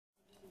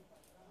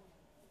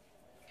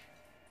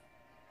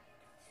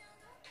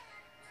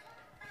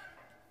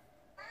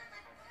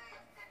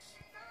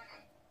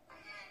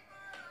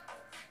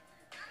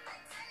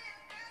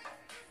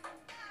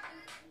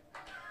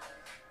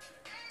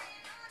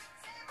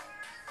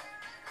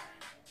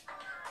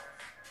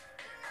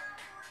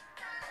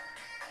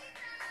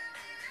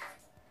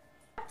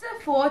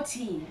Chapter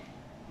 14.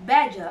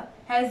 Badger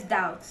has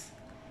doubts.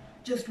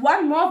 "Just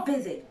one more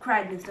visit,"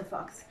 cried Mr.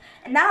 Fox,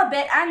 "and I'll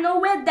bet I know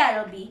where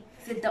that'll be,"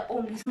 said the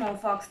only small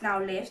fox now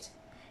left.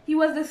 He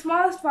was the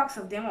smallest fox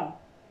of them all.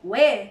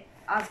 "Where?"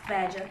 asked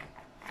Badger.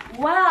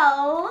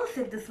 "Well,"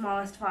 said the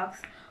smallest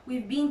fox,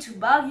 "we've been to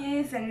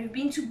Buggies and we've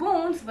been to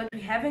Bones, but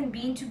we haven't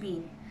been to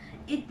Bean.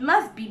 It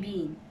must be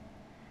Bean."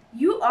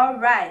 "You are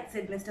right,"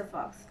 said Mr.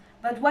 Fox,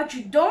 "but what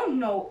you don't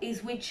know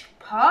is which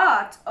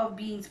part of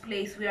Bean's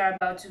place we are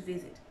about to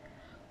visit."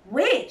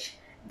 "Which?"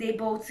 they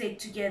both said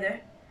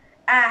together.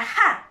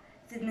 "Aha!"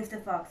 said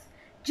Mr. Fox.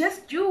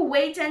 "Just you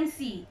wait and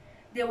see."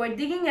 They were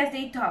digging as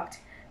they talked.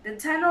 The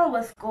tunnel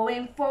was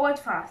going forward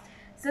fast.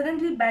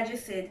 Suddenly Badger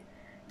said,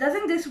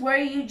 "Doesn't this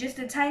worry you just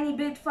a tiny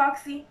bit,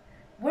 Foxy?"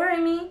 "Worry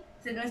me?"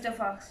 said Mr.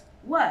 Fox.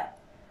 "What?"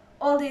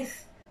 "All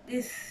this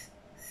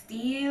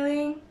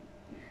stealing."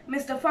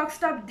 Mr. Fox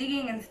stopped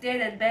digging and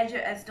stared at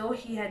Badger as though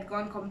he had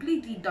gone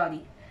completely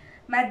dotty.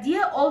 "My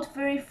dear old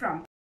furry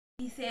frump,"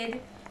 he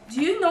said, "do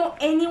you know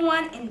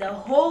anyone in the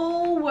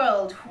whole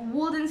world who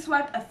wouldn't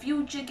swap a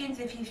few chickens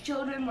if his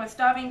children were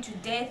starving to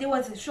death?" There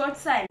was a short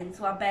silence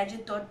while Badger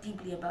thought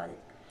deeply about it.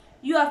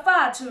 "You are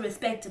far too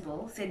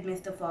respectable," said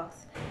Mr.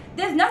 Fox.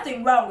 "There's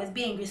nothing wrong with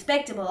being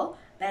respectable,"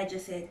 Badger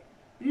said.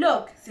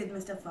 "Look," said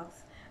Mr.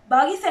 Fox,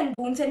 "Buggies and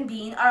Boons and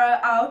Bean are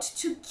out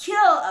to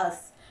kill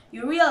us.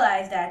 You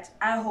realize that,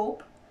 I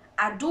hope?"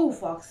 "I do,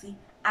 Foxy,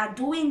 I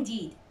do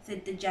indeed,"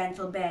 said the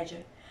gentle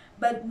Badger.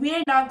 "But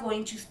we're not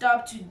going to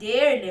stop to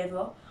their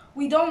level.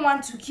 We don't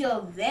want to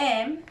kill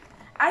them."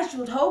 "I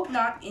should hope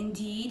not,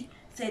 indeed,"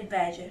 said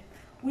Badger.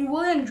 "We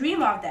wouldn't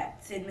dream of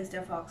that," said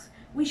Mr. Fox.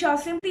 "We shall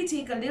simply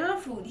take a little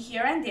food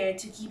here and there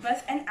to keep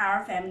us and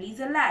our families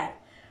alive.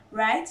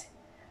 Right?"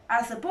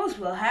 "I suppose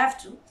we'll have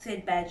to,"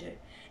 said Badger.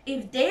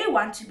 "If they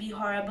want to be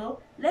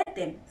horrible, let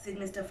them," said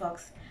Mr.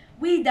 Fox.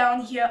 "We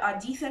down here are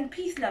decent,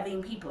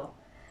 peace-loving people."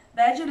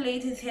 Badger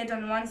laid his head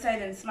on one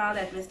side and smiled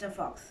at Mr.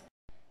 Fox.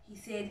 He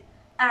said,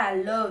 "I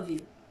love you."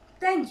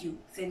 "Thank you,"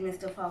 said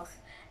Mr. Fox.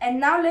 "And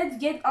now let's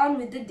get on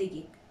with the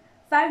digging."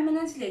 5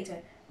 minutes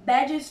later,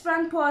 Badger's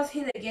front paws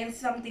hit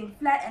against something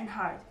flat and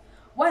hard.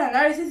 "What on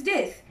earth is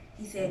this?"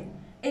 he said.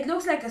 "It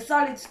looks like a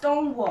solid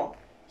stone wall."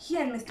 He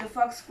and Mr.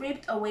 Fox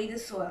scraped away the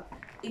soil.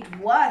 It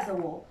was a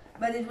wall,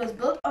 but it was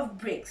built of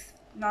bricks,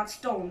 not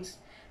stones.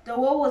 The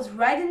wall was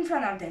right in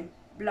front of them,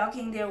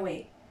 blocking their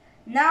way.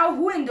 "Now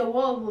who in the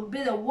world will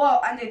build a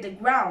wall under the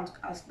ground?"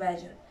 asked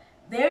Badger.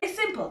 "Very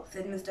simple,"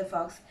 said Mr.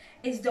 Fox.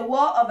 "It's the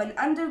wall of an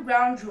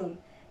underground room,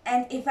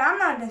 and if I'm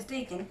not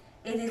mistaken,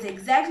 it is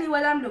exactly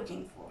what I'm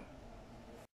looking for."